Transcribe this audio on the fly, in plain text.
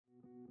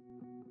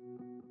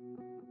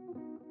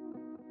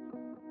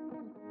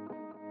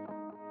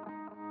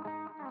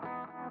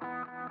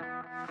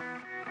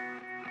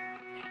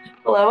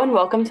Hello and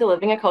welcome to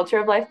Living a Culture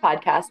of Life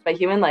podcast by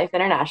Human Life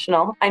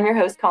International. I'm your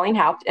host, Colleen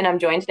Haupt, and I'm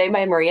joined today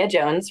by Maria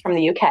Jones from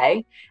the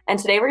UK. And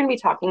today we're going to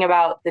be talking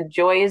about the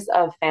joys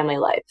of family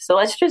life. So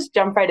let's just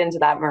jump right into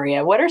that,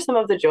 Maria. What are some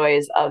of the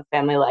joys of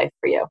family life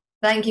for you?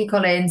 Thank you,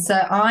 Colin. So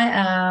I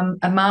am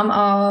a mum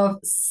of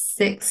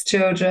six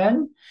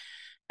children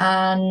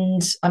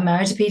and I'm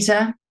married to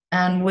Peter,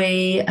 and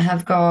we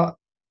have got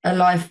a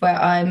life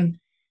where I'm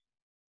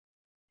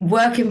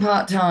working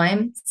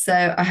part-time.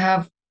 So I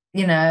have,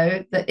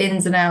 the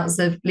ins and outs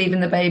of leaving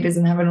the babies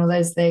and having all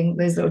those things,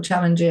 those little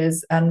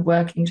challenges and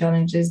working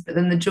challenges, but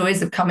then the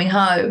joys of coming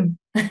home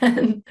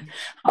and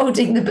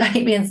holding the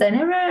baby and saying,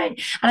 all right.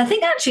 And I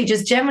think actually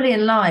just generally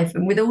in life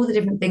and with all the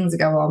different things that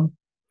go on,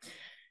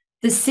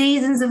 the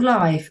seasons of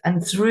life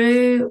and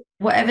through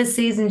whatever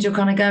seasons you're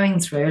kind of going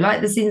through,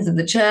 like the seasons of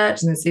the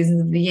church and the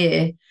seasons of the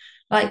year,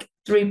 like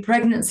through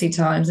pregnancy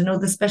times and all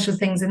the special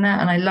things in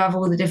that. And I love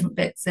all the different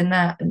bits in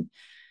that. And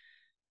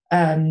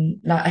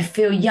like I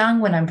feel young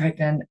when I'm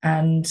pregnant.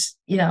 And,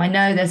 I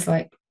know there's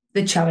like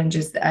the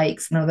challenges, the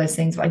aches and all those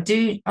things, but I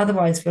do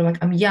otherwise feel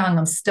like I'm young,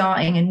 I'm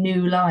starting a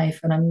new life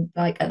and I'm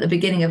like at the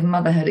beginning of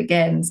motherhood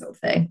again, sort of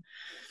thing.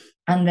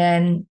 And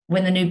then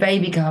when the new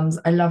baby comes,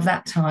 I love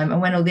that time.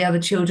 And when all the other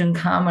children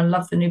come, I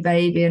love the new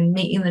baby and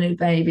meeting the new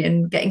baby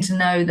and getting to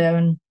know them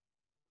and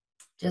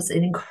just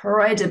an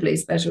incredibly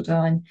special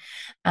time.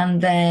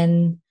 And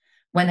then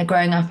when they're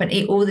growing up and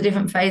eat all the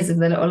different phases of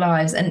their little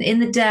lives. And in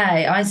the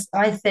day,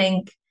 I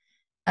think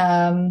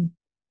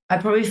I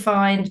probably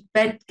find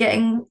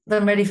getting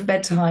them ready for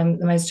bedtime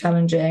the most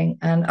challenging.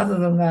 And other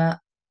than that,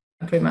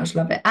 I pretty much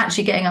love it.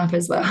 Actually, getting up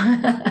as well.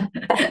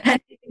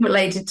 Anything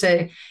related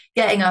to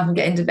getting up and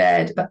getting to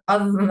bed. But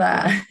other than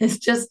that, it's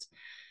just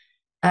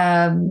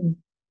um,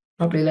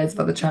 probably loads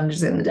of other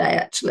challenges in the day,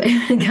 actually.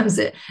 It comes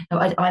to,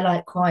 I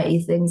like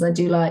quiety things. I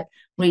do like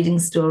reading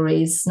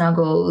stories,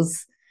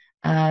 snuggles,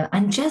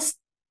 and just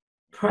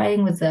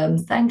praying with them,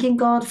 thanking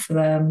God for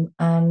them.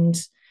 And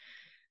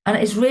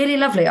it's really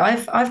lovely.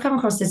 I've come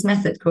across this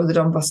method called the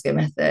Don Bosco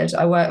method.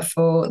 I work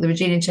for the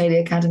Regina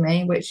Cheli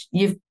Academy, which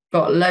you've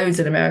got loads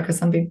in America.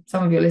 Some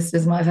of your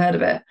listeners might have heard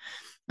of it.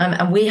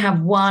 And we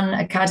have one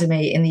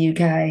academy in the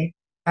UK,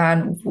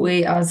 and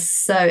we are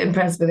so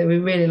impressed with it. We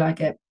really like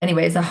it.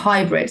 Anyway, it's a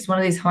hybrid. It's one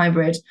of these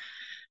hybrid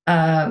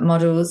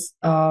models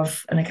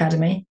of an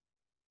academy.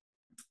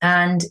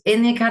 And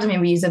in the academy,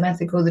 we use a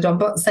method called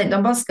the St.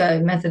 Don Bosco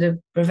method of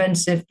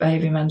preventative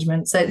behavior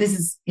management. So this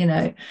is,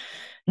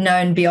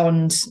 known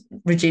beyond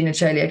Regina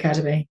Cheli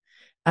Academy.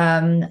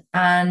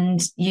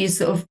 And you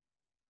sort of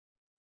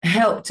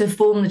help to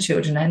form the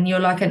children, and you're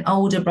like an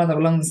older brother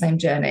along the same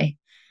journey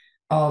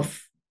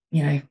of,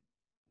 you know,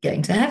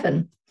 getting to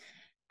heaven.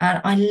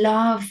 And I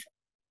love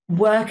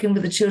working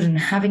with the children,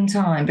 having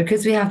time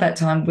because we have that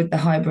time with the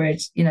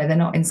hybrid, they're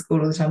not in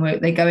school all the time.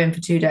 They go in for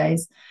 2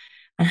 days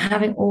and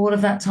having all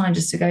of that time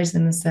just to go to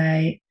them and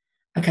say,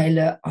 okay,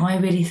 look, I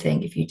really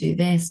think if you do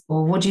this,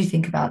 or what do you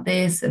think about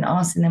this? And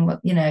asking them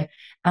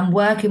and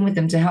working with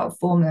them to help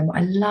form them.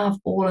 I love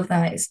all of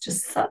that. It's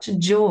just such a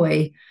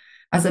joy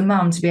as a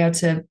mum to be able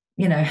to,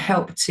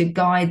 help to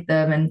guide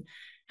them and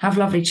have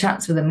lovely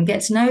chats with them and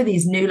get to know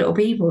these new little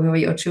people who are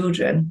your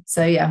children.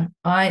 So yeah,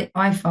 I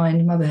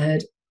find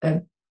motherhood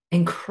an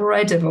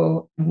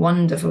incredible,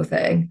 wonderful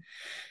thing.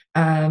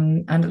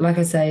 And like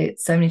I say,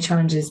 so many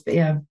challenges, but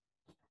yeah,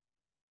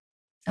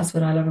 that's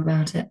what I love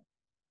about it.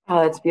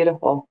 Oh, that's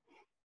beautiful.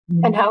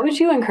 And Mm. how would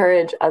you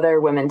encourage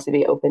other women to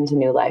be open to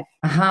new life?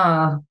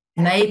 Aha.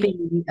 Maybe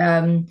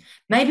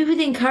with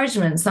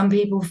encouragement, some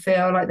people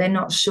feel like they're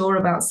not sure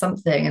about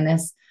something and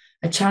there's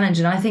a challenge.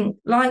 And I think,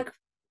 like,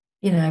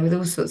 with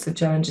all sorts of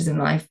challenges in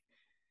life,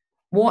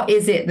 what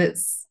is it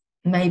that's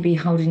maybe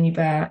holding you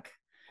back?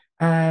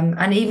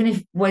 And even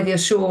if whether you're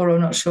sure or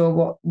not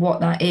sure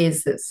what that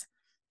is that's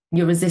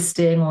you're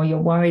resisting or you're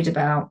worried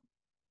about,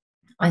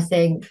 I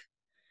think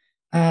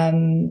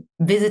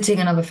visiting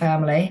another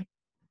family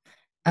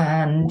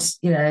and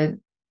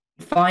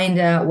find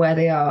out where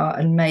they are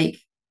and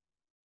make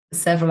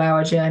several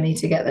hour journey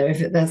to get there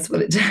if that's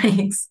what it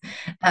takes.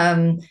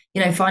 Find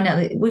out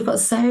that we've got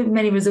so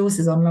many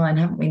resources online,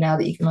 haven't we, now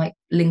that you can like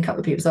link up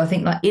with people. So I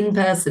think like in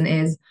person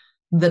is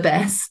the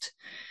best.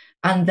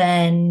 And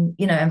then,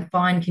 and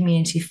find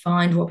community,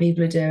 find what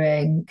people are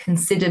doing,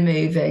 consider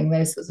moving,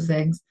 those sorts of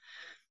things.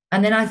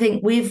 And then I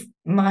think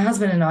my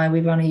husband and I,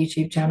 we run a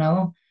YouTube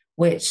channel,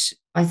 which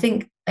I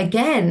think,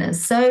 again,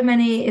 so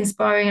many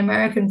inspiring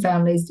American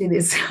families do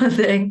this sort of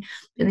thing.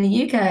 In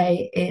the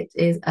UK, it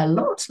is a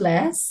lot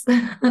less.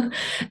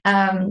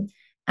 um,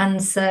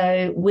 and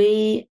so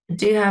we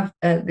do have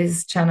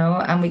this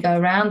channel and we go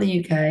around the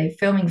UK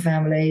filming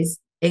families,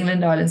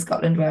 England, Ireland,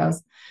 Scotland,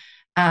 Wales.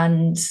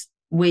 And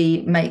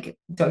we make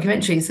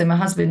documentaries. So my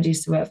husband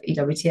used to work for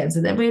EWTN. So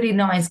they're really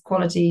nice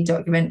quality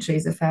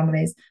documentaries of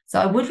families. So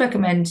I would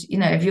recommend,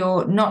 if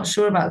you're not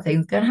sure about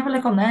things, go and have a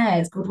look on there.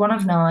 It's called One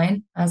of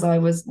Nine, as I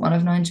was one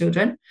of nine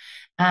children.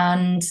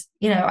 And,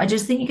 I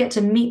just think you get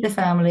to meet the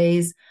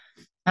families.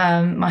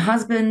 My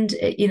husband,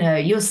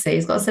 you'll see,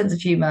 he's got a sense of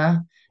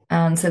humor.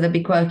 And so there'll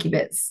be quirky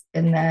bits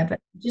in there, but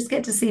you just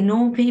get to see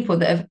normal people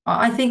that have,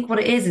 I think what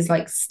it is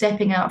like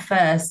stepping out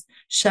first,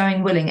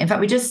 showing willing. In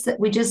fact,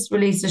 we just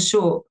released a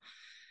short,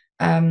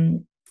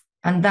 um,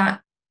 and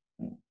that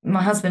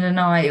my husband and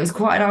I, it was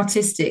quite an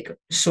artistic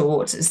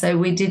short. So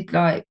we did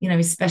like,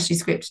 we specially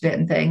scripted it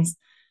and things.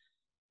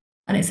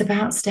 And it's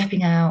about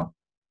stepping out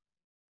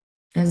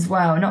as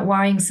well, not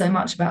worrying so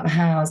much about the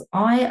house.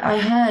 I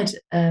heard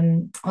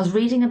I was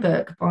reading a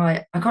book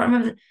by, I can't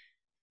remember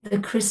the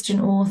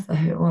Christian author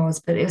who it was,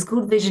 but it was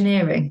called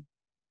Visioneering.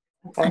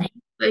 Okay. And he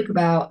spoke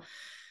about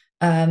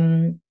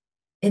in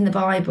the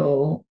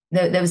Bible,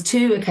 there was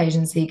two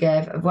occasions he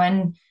gave of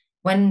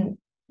when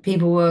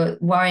people were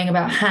worrying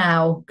about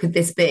how could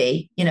this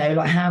be,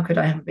 like how could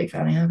I have a big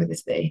family? How could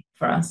this be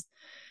for us?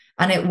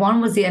 And one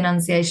was the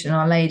Annunciation,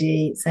 Our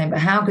Lady saying, but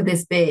how could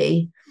this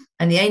be?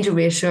 And the angel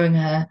reassuring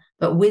her,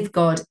 but with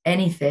God,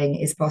 anything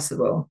is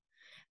possible.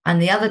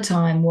 And the other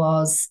time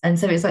was, and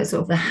so it's like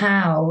sort of the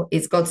how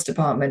is God's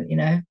department.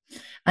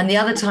 And the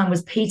other time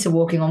was Peter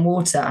walking on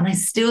water. And I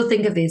still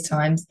think of these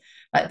times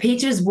like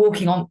Peter is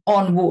walking on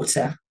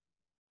water.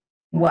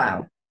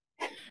 Wow.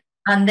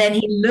 And then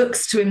he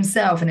looks to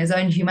himself and his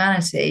own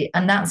humanity.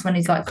 And that's when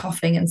he's like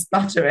coughing and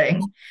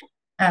spluttering.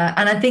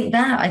 And I think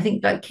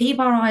like keep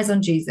our eyes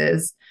on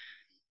Jesus,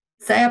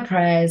 say our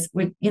prayers.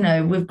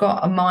 We've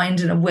got a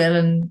mind and a will,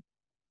 and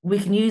we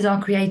can use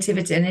our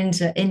creativity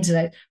and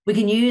intellect. We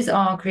can use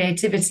our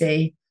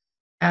creativity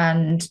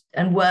and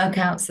work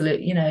out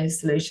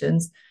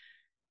solutions.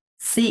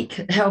 Seek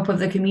help of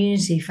the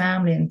community,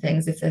 family, and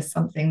things if there's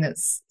something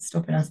that's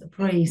stopping us. A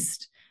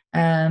priest.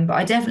 But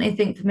I definitely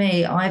think for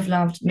me, I've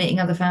loved meeting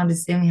other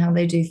families, seeing how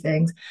they do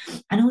things.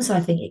 And also,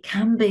 I think it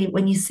can be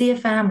when you see a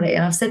family,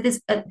 and I've said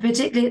this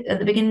particularly at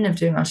the beginning of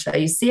doing our show,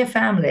 you see a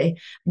family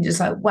and you're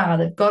just like, wow,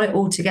 they've got it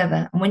all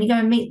together. And when you go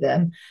and meet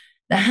them,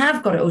 they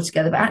have got it all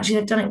together, but actually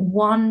they've done it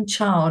one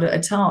child at a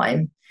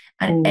time.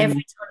 And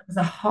every time there's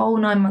a whole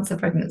 9 months of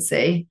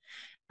pregnancy,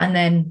 and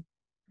then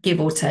give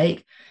or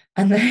take,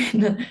 and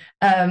then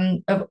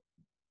of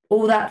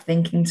all that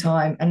thinking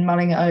time and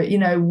mulling it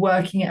out,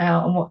 working it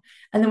out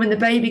and then when the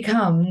baby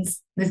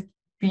comes, this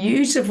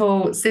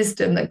beautiful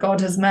system that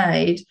God has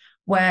made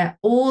where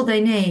all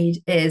they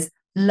need is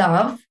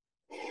love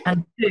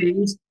and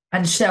food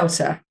and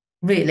shelter,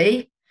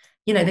 really.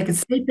 They could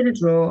sleep in a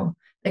drawer,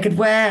 they could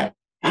wear,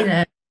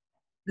 the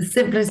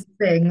simplest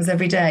things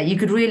every day. You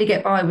could really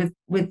get by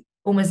with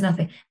almost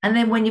nothing. And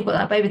then when you've got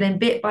that baby, then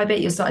bit by bit,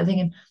 you're starting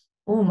thinking,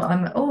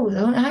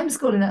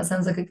 homeschooling, that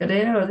sounds like a good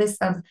idea, or this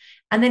sounds,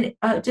 and then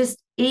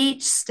just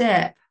each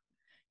step,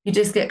 you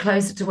just get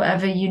closer to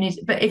whatever you need.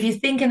 But if you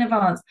think in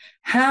advance,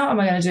 how am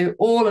I going to do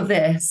all of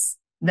this?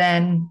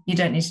 Then you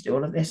don't need to do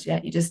all of this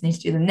yet. You just need to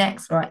do the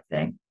next right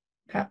thing,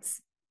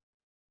 perhaps.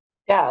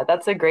 Yeah,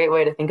 that's a great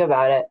way to think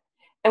about it.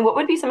 And what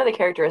would be some of the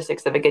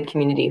characteristics of a good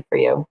community for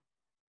you?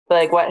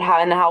 Like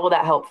how will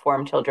that help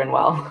form children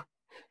well?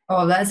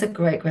 Oh, that's a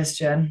great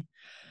question.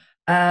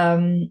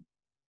 Um,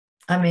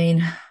 I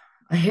mean,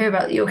 I hear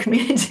about your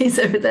communities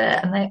over there,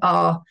 and they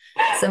are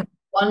some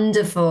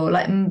wonderful,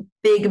 like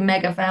big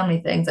mega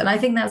family things. And I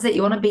think that's it.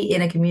 You want to be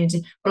in a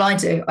community. Well, I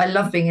do. I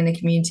love being in a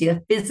community,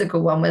 a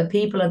physical one where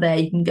people are there.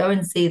 You can go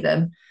and see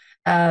them.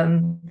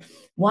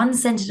 One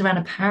centered around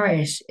a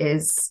parish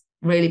is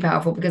really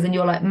powerful because then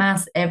you're like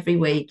mass every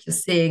week. You're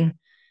seeing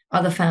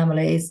other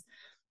families.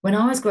 When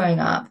I was growing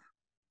up,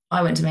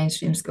 I went to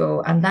mainstream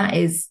school, and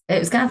it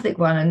was Catholic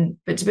one.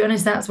 But to be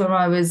honest, that's where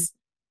I was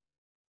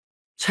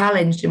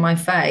challenged in my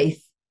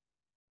faith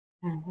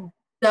Mhm.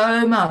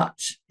 so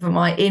much for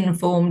my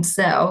informed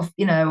self,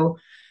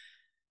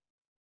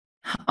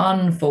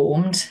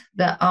 unformed,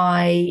 that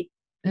I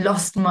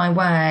lost my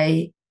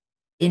way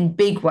in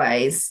big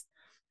ways.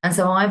 And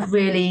so I've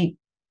really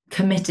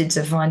committed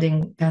to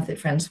finding Catholic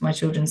friends for my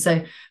children.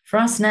 So for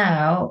us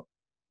now,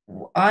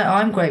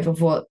 I'm grateful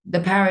for the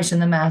parish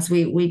and the mass.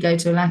 We go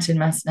to a Latin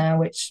mass now,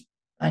 which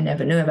I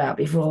never knew about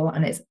before,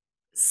 and it's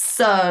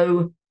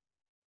so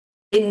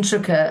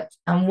intricate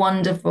and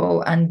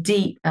wonderful and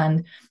deep,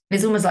 and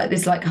it's almost like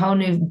this like whole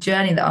new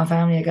journey that our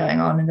family are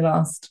going on in the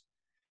last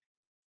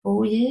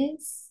 4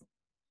 years.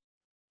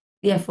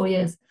 Yeah, 4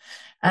 years.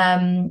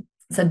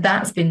 So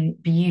that's been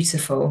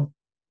beautiful,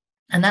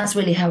 and that's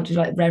really helped with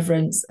like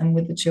reverence and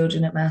with the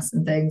children at mass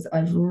and things.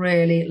 I've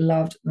really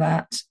loved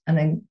that. And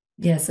then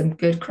yeah, some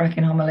good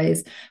cracking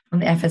homilies from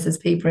the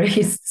FSSP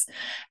priests.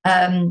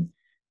 And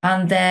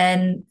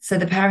then so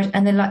the parish,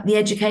 and then like the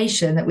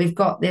education that we've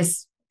got,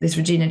 this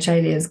Regina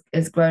Chaley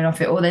has grown off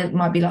it, or there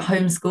might be like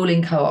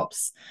homeschooling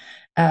co-ops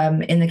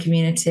in the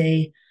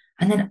community,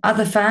 and then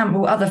other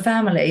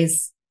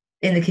families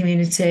in the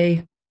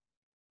community.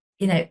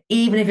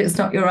 Even if it's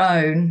not your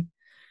own,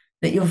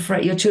 that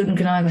your children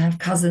can either have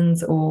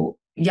cousins or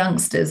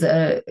youngsters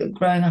that are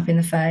growing up in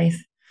the faith.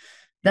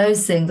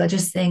 Those things, I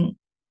just think,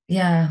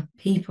 yeah,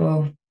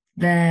 people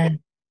there.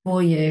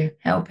 for you,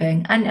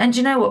 helping. And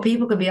you know what?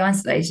 People can be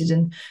isolated,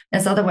 and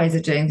there's other ways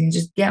of doing things.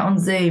 Just get on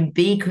Zoom,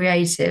 be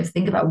creative,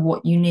 think about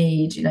what you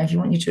need. If you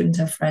want your children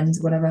to have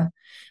friends, whatever.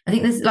 I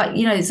think there's like,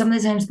 some of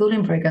those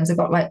homeschooling programs have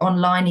got like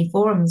online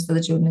forums for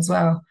the children as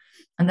well.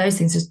 And those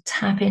things just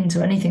tap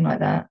into anything like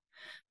that.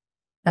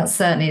 That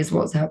certainly is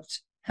what's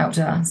helped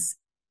us.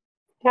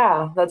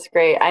 Yeah, that's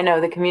great. I know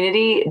the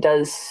community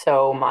does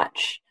so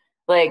much.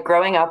 Like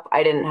growing up,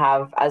 I didn't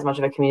have as much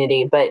of a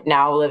community, but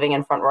now living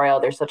in Front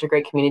Royal, there's such a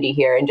great community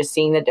here, and just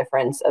seeing the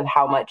difference of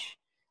how much,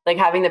 like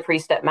having the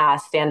priest at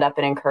mass stand up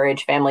and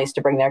encourage families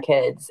to bring their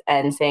kids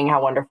and saying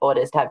how wonderful it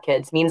is to have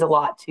kids means a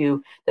lot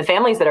to the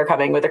families that are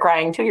coming with a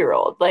crying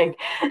 2-year-old. Like,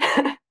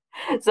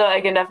 so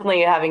I can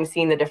definitely, having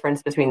seen the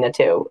difference between the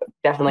two,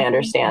 definitely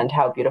understand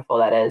how beautiful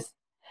that is.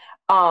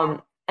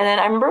 And then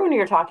I remember when you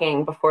were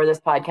talking before this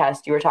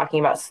podcast, you were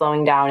talking about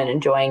slowing down and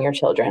enjoying your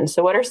children.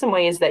 So what are some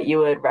ways that you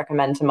would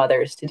recommend to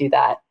mothers to do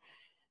that?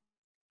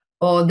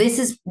 Or this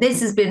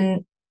has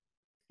been,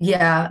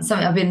 yeah,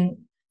 something I've been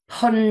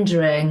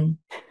pondering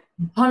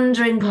over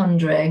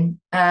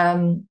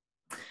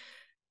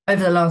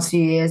the last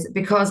few years,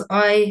 because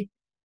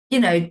you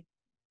know,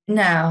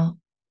 now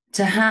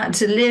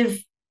to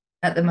live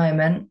at the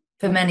moment,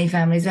 for many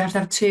families, we have to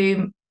have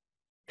two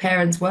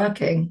parents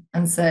working.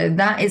 And so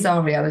that is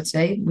our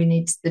reality. We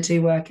need the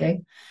two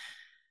working.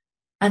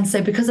 And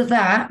so because of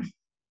that,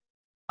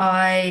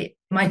 my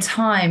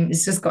time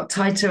has just got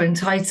tighter and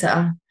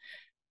tighter.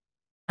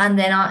 And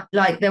then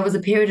there was a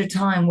period of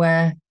time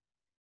where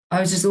I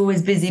was just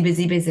always busy,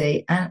 busy,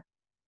 busy. And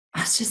I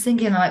was just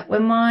thinking, like,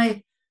 when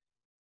my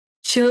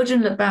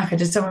children look back, I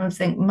just don't want to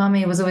think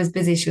mummy was always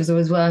busy, she was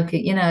always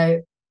working,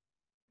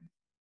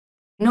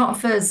 not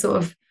for sort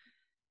of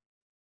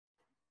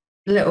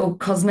little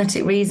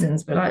cosmetic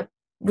reasons, but like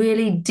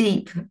really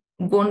deep,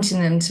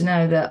 wanting them to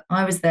know that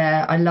I was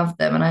there, I loved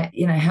them, and I,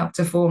 helped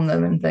to form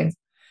them and things.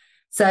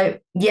 So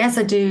yes,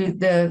 I do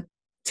the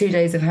 2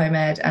 days of home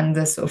ed and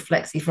the sort of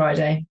flexi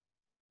Friday,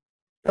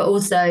 but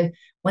also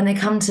when they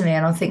come to me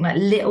and I think like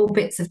little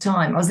bits of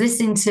time. I was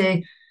listening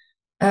to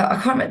I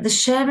can't remember, the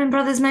Sherman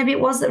Brothers, maybe it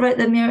was, that wrote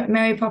the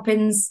Mary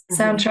Poppins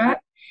soundtrack,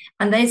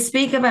 and they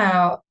speak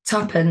about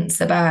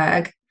tuppence a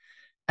bag,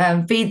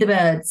 feed the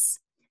birds,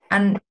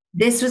 and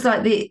this was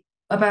like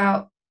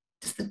about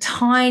just the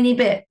tiny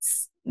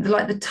bits,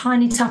 like the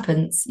tiny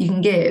tuppence you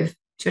can give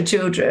to your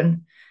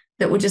children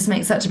that will just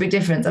make such a big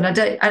difference. And I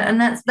don't,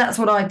 and that's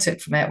what I took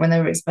from it when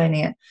they were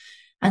explaining it.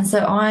 And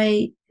so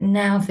I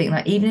now think,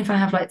 like, even if I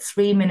have like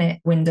 3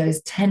 minute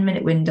windows, 10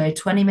 minute window,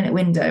 20 minute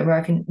window where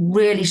I can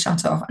really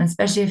shut off, and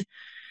especially if,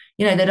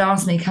 they'd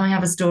ask me, can we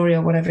have a story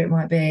or whatever it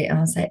might be? And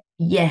I'll say,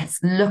 yes,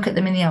 look at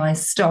them in the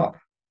eyes, stop,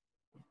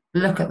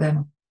 look at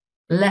them,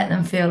 let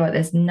them feel like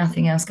there's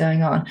nothing else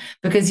going on.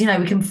 Because,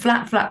 we can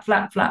flap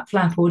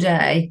all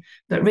day,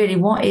 but really,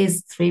 what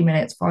is 3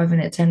 minutes, 5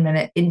 minute, 10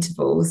 minute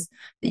intervals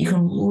that you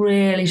can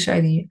really show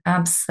that you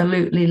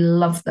absolutely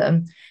love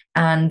them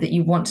and that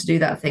you want to do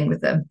that thing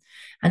with them?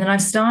 And then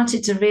I've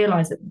started to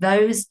realize that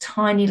those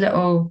tiny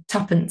little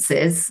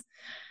tuppences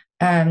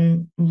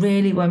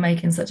really were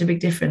making such a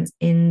big difference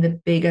in the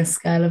bigger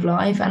scale of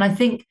life. And I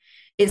think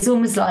it's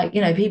almost like,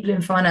 people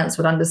in finance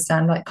would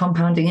understand, like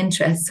compounding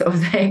interest sort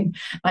of thing.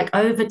 Like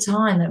over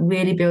time, that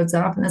really builds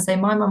up. And they say,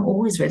 my mum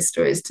always read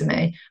stories to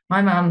me.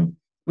 My mum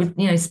would,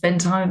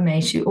 spend time with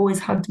me. She always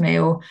hugged me.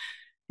 Or,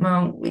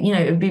 well,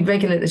 it would be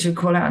regular that she would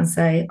call out and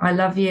say, I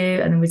love you.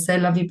 And then we'd say,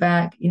 love you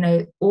back.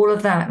 All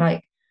of that,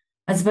 like,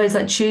 I suppose,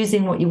 like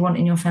choosing what you want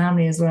in your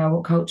family as well,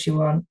 what culture you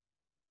want.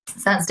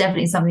 So that's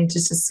definitely something,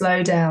 just to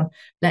slow down,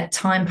 let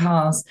time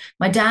pass.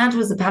 My dad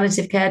was a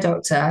palliative care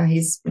doctor.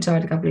 He's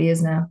retired a couple of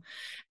years now.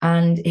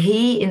 And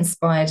he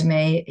inspired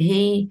me.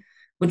 He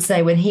would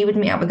say, when he would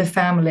meet up with the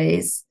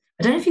families,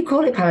 I don't know if you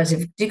call it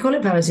palliative. Do you call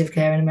it palliative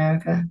care in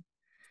America?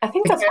 I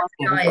think The that's care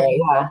one of name for it. dying.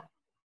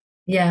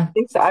 Yeah, Yeah. I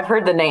think so. I've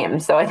heard the name,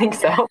 so I think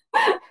so.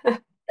 So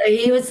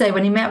he would say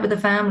when he met with the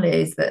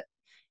families that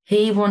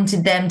he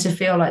wanted them to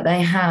feel like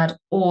they had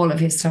all of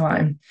his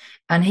time.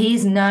 And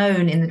he's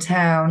known in the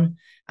town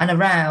and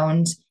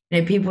around,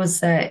 people would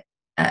say,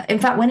 in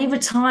fact, when he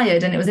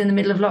retired and it was in the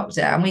middle of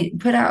lockdown, we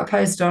put out a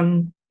post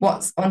on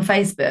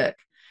Facebook,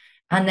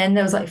 and then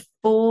there was like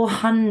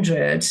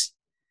 400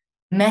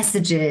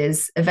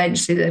 messages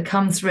eventually that had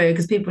come through,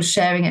 because people were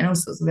sharing it and all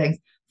sorts of things.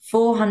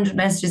 400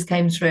 messages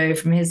came through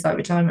from his like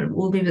retirement,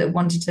 all the people that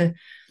wanted to,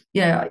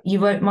 you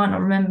might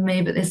not remember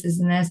me, but this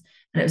and this.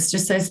 And it was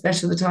just so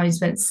special, the time he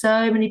spent.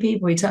 So many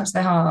people, he touched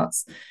their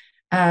hearts.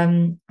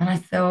 And I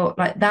thought,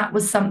 like, that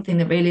was something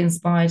that really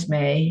inspired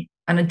me.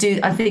 And I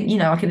think,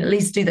 I can at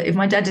least do that. If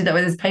my dad did that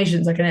with his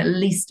patients, I can at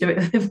least do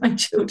it with my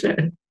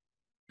children.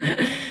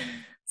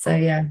 So,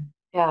 yeah.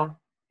 Yeah.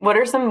 What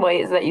are some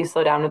ways that you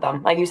slow down with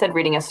them? Like you said,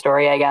 reading a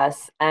story, I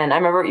guess. And I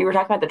remember you were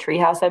talking about the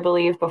treehouse, I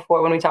believe,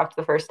 before when we talked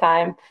the first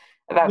time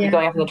about Yeah.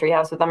 going up in the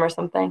treehouse with them or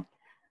something.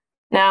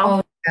 Now,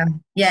 Oh,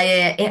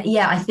 yeah.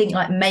 Yeah. I think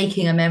like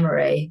making a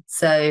memory.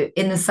 So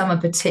in the summer,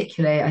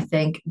 particularly, I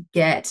think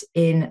get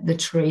in the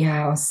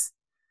treehouse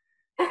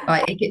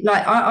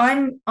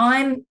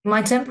I'm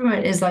my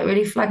temperament is like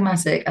really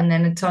phlegmatic and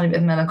then a tiny bit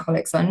of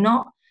melancholic. So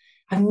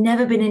I've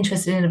never been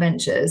interested in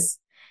adventures.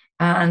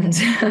 And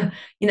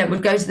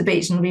would go to the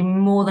beach and be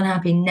more than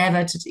happy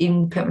never to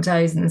even put my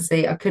toes in the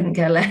sea. I couldn't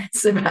care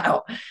less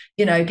about,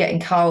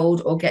 getting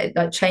cold or get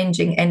like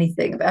changing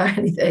anything about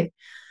anything.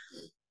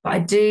 But I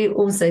do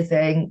also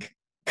think,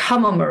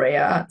 come on,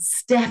 Maria,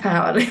 step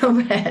out a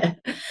little bit.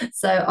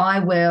 So I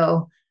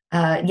will,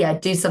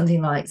 do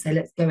something like, say,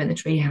 let's go in the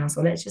treehouse,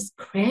 or let's just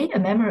create a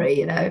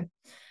memory,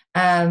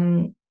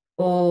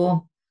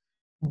 or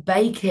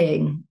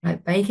baking.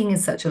 Like baking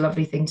is such a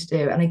lovely thing to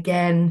do. And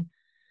again,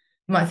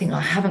 you might think, I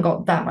haven't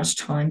got that much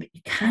time, but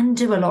you can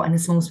do a lot in a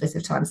small space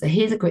of time. So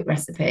here's a quick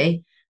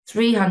recipe: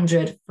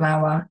 300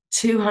 flour,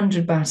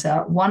 200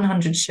 butter,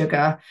 100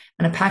 sugar,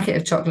 and a packet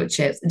of chocolate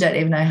chips. I don't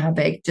even know how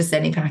big, just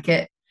any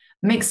packet.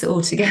 Mix it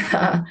all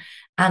together,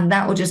 and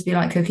that will just be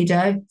like cookie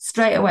dough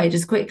straight away,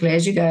 just quickly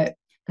as you go.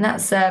 And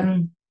that's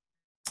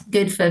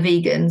good for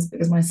vegans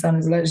because my son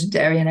is allergic to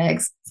dairy and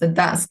eggs. So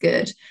that's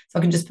good. So I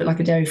can just put like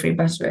a dairy-free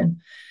butter in.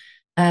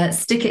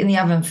 Stick it in the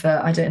oven for,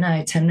 I don't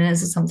know, 10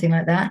 minutes or something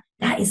like that.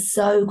 That is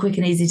so quick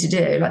and easy to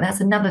do. Like, that's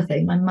another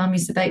thing. My mum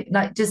used to bake,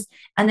 like, just,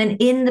 and then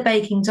in the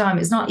baking time,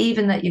 it's not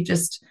even that you've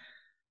just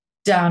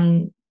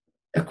done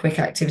a quick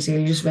activity or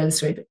you just read the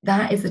story, but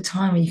that is the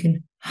time where you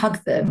can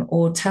hug them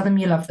or tell them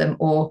you love them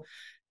or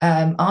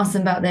ask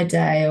them about their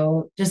day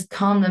or just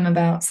calm them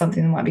about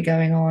something that might be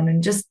going on.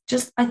 And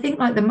I think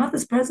like the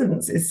mother's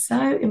presence is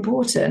so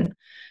important.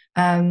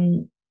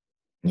 Um,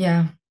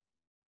 yeah,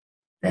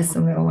 there's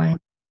some little way.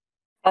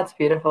 That's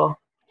beautiful.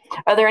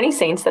 Are there any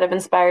saints that have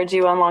inspired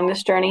you along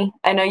this journey?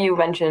 I know you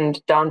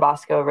mentioned Don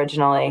Bosco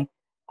originally.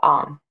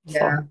 So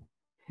Yeah.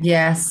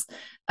 Yes.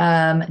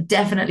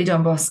 Definitely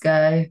Don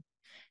Bosco.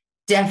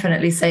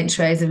 Definitely Saint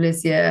Therese of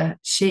Lisieux.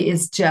 She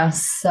is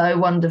just so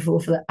wonderful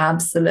for the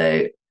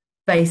absolute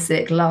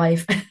basic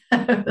life,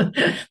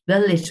 the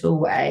little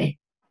way.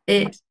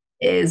 It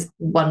is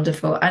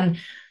wonderful. And,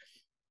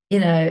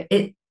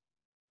 it's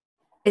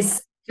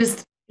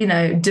just,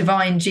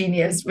 divine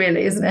genius,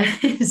 really, isn't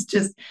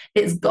it?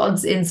 It's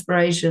God's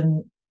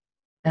inspiration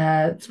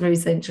through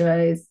Saint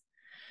Therese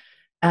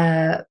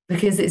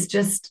because it's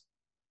just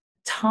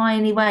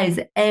tiny ways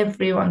that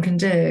everyone can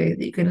do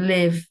that you can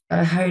live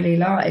a holy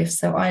life.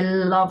 So I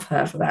love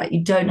her for that.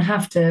 You don't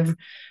have to have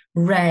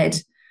read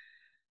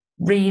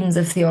reams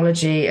of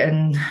theology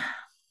and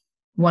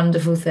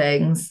wonderful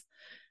things.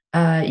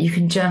 You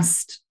can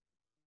just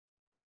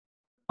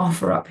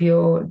offer up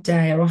your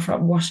day or offer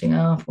up washing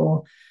up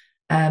or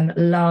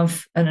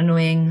love an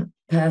annoying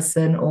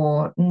person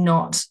or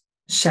not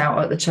shout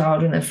at the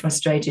child when they've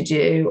frustrated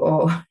you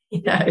or,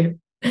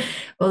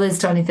 all those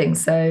tiny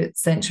things. So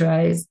St.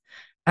 Therese.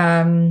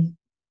 Um,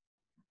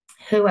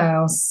 who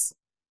else?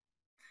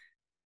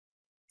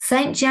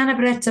 Saint Gianna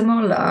Beretta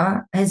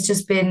Molla has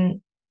just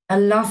been a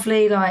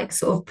lovely, like,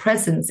 sort of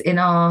presence in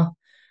our,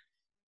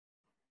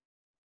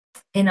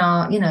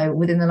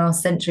 within the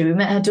last century. We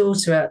met her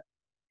daughter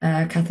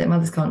at Catholic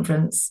Mothers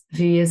Conference a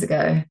few years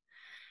ago,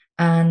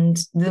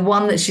 and the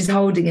one that she's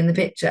holding in the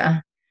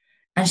picture,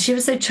 and she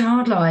was so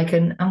childlike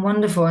and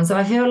wonderful. And so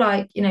I feel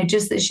like,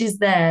 just that she's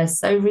there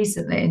so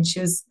recently and she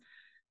was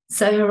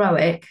so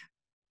heroic.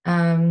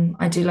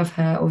 I do love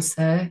her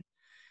also.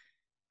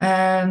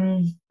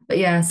 But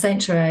yeah,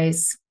 Saint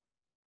Therese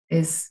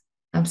is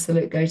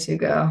absolute go-to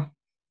girl.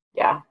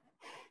 yeah,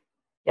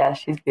 yeah,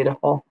 she's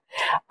beautiful.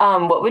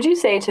 What would you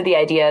say to the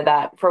idea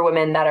that for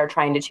women that are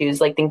trying to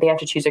choose, like think they have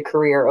to choose a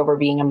career over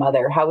being a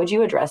mother? How would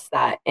you address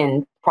that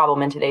in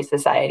problem in today's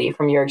society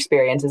from your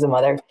experience as a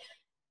mother?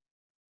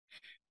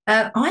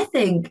 I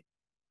think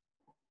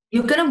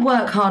you're going to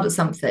work hard at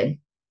something,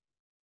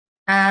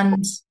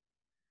 and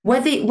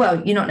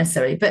well, you're not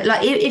necessarily, but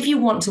like if you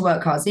want to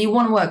work hard, so you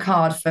want to work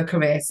hard for a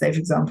career, say for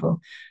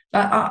example,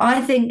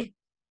 I think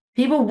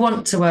people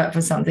want to work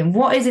for something.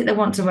 What is it they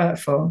want to work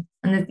for?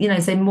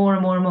 And say more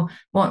and more and more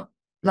want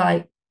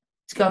like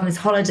to go on this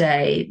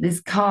holiday,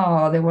 this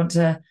car. They want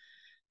to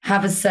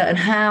have a certain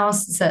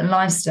house, a certain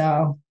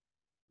lifestyle.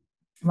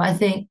 I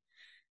think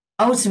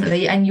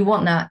ultimately, and you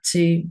want that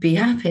to be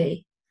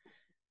happy.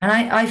 And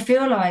I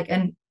feel like,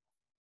 and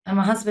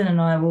my husband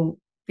and I will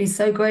be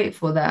so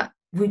grateful that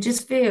we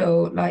just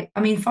feel like,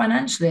 I mean,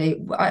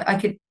 financially, I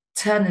could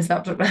turn this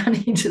laptop around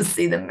and you just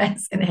see the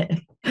mess in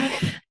it.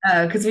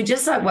 Because we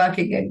just like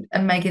working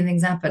and making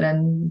things happen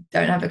and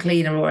don't have a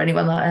cleaner or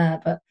anyone like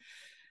that. But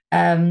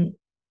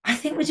I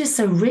think we're just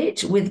so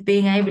rich with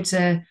being able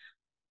to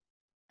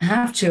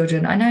have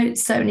children. I know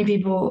so many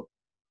people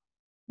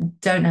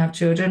don't have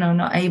children or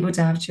not able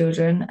to have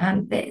children,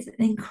 and there's an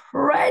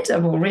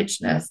incredible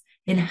richness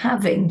in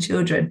having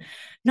children,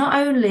 not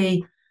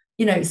only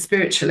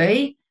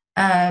spiritually,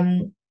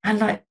 and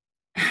like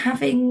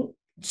having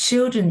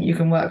children you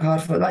can work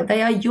hard for, like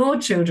they are your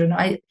children.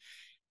 I'm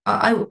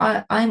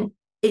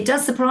it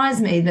does surprise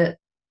me that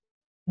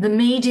the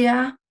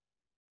media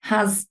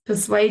has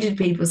persuaded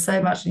people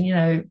so much,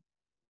 and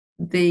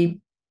the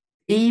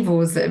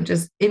evils that have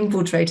just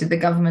infiltrated the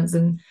governments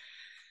and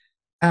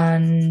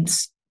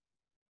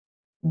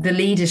the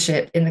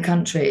leadership in the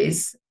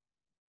countries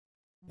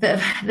that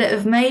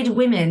have made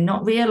women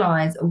not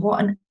realize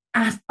what an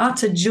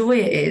utter joy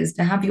it is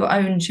to have your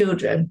own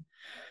children.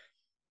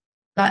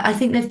 Like I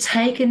think they've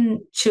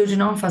taken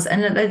children off us,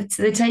 and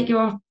they take you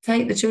off,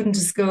 take the children to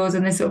schools,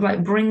 and they sort of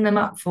like bring them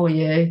up for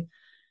you,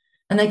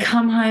 and they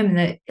come home,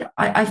 and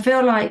I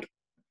feel like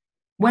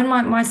when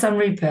my son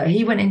Rupert,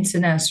 he went into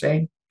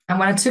nursery, and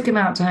when I took him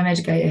out to home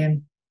educate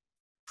him,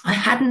 I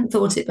hadn't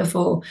thought it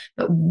before,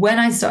 but when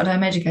I started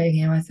home educating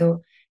him, I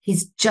thought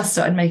he's just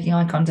started making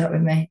eye contact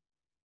with me.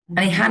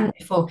 And he hadn't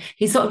before.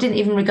 He sort of didn't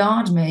even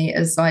regard me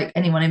as like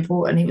anyone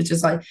important. He was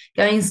just like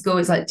going to school.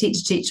 It's like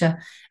teacher, teacher.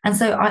 And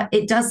so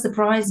it does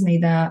surprise me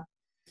that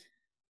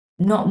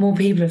not more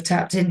people have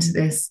tapped into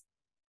this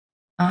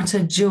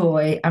utter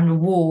joy and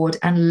reward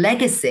and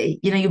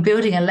legacy. You know, you're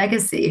building a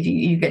legacy if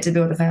you get to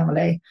build a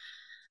family.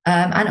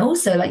 And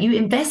also, like you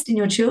invest in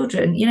your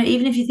children. You know,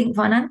 even if you think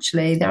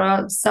financially, there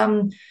are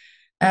some.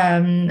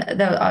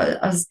 I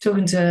was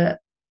talking to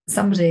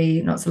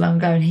somebody not so long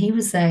ago, and he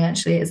was saying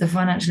actually it's a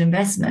financial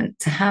investment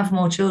to have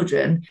more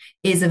children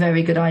is a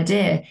very good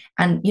idea,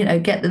 and you know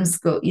get them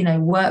school, you know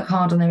work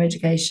hard on their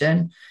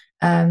education,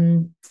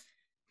 and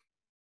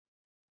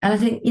I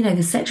think you know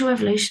the sexual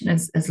revolution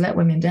has let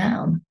women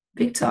down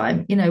big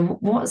time. You know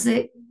what's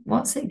it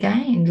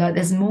gained? Like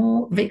there's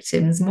more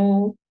victims,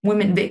 more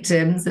women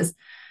victims, there's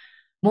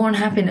more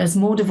unhappiness,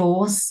 more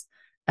divorce,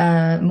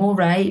 more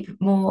rape,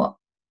 more,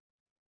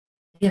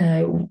 you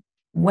know,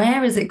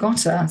 where has it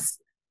got us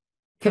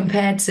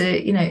compared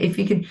to, you know, if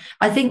you can,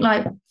 I think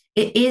like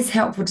it is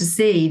helpful to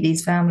see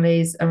these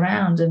families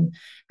around, and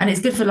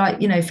it's good for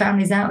like, you know,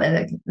 families out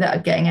there that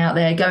are getting out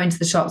there, going to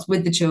the shops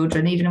with the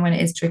children, even when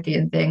it is tricky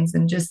and things,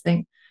 and just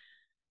think,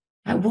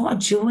 like, what a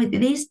joy.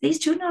 These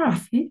children are our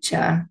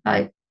future.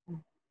 Like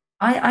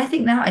I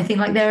think that I think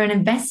like they're an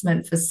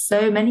investment for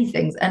so many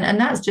things. And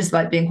that's just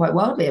like being quite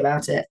worldly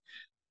about it.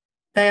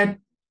 They're,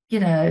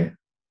 you know,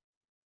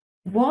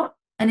 what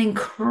an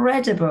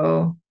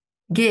incredible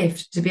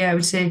gift to be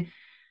able to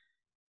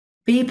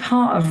be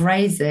part of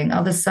raising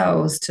other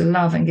souls to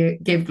love and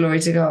give glory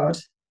to God.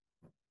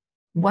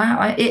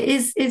 Wow, it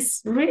is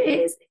it's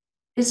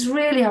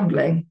really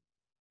humbling.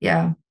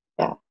 Yeah.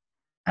 Yeah.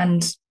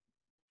 And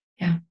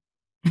yeah.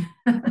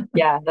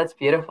 Yeah, that's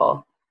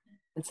beautiful.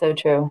 It's so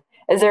true.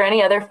 Is there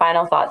any other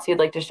final thoughts you'd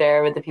like to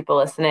share with the people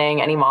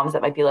listening? Any moms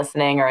that might be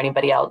listening or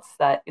anybody else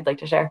that you'd like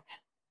to share?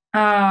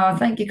 Oh,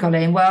 thank you,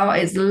 Colleen. Well,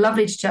 it's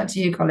lovely to chat to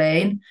you,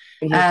 Colleen.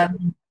 You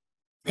too.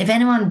 If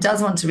anyone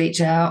does want to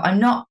reach out, I'm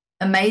not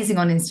amazing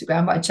on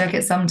Instagram, but I check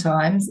it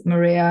sometimes,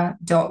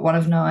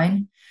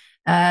 Maria.1of9.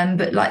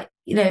 But like,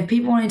 you know, if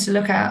people wanted to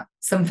look at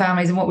some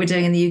families and what we're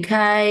doing in the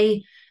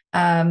UK,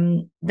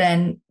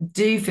 then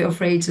do feel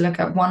free to look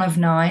at One of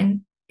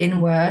Nine in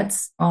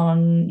words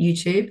on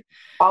YouTube.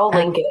 I'll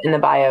link it in the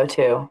bio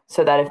too,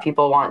 so that if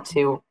people want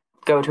to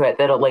go to it,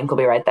 that link will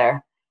be right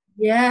there.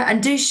 Yeah,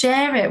 and do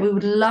share it. We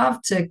would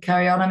love to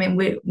carry on. I mean,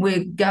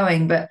 we're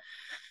going, but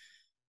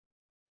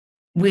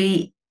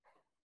we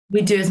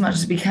we do as much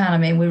as we can. I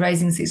mean, we're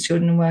raising six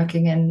children and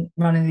working and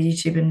running the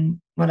YouTube and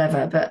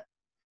whatever, but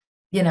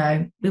you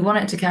know, we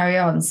want it to carry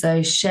on.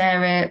 So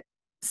share it,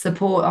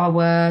 support our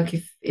work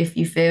if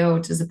you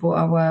feel to support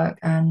our work,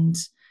 and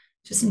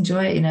just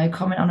enjoy it, you know,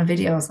 comment on a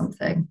video or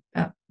something.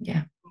 But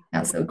yeah,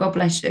 that's it. God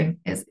bless you.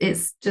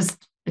 It's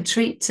just a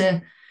treat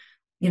to,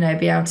 you know,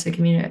 be able to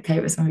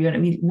communicate with some of you.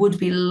 And it would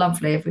be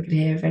lovely if we could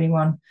hear if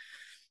anyone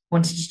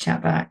wanted to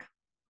chat back.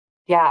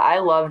 Yeah, I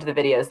loved the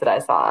videos that I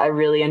saw. I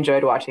really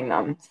enjoyed watching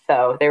them.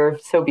 So they were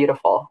so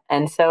beautiful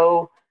and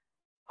so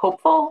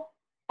hopeful,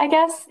 I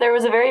guess. There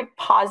was a very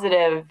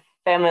positive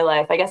family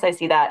life. I guess I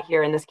see that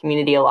here in this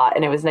community a lot.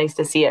 And it was nice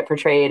to see it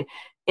portrayed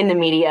in the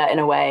media in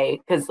a way,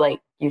 because like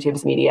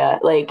YouTube's media,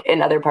 like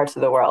in other parts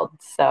of the world.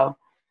 So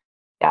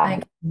yeah.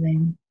 Thank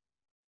you.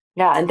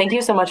 Yeah. And thank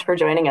you so much for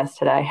joining us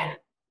today.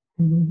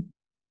 Mhm.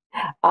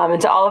 And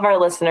to all of our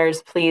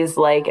listeners, please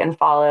like and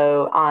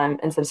follow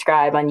and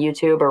subscribe on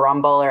YouTube or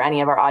Rumble or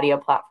any of our audio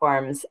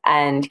platforms,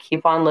 and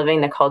keep on living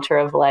the culture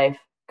of life.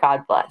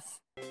 God bless.